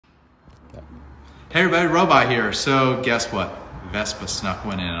Hey everybody, Robot here. So guess what? Vespa snuck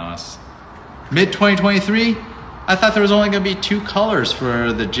one in on us. Mid-2023, I thought there was only going to be two colors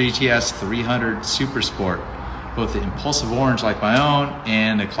for the GTS 300 Supersport. Both the impulsive orange like my own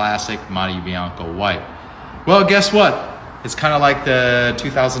and the classic Mate Bianco white. Well, guess what? It's kind of like the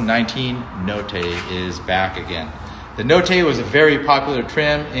 2019 Note is back again. The Note was a very popular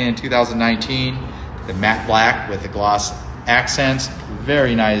trim in 2019. The matte black with the gloss accents,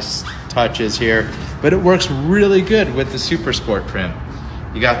 very nice touches here, but it works really good with the Supersport trim.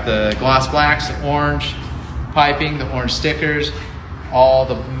 You got the gloss blacks, the orange piping, the orange stickers, all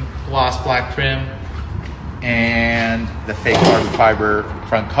the gloss black trim, and the fake carbon fiber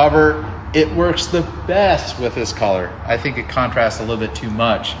front cover. It works the best with this color. I think it contrasts a little bit too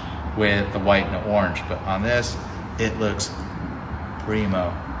much with the white and the orange, but on this, it looks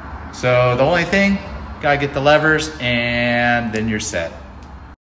primo. So the only thing, gotta get the levers and then you're set.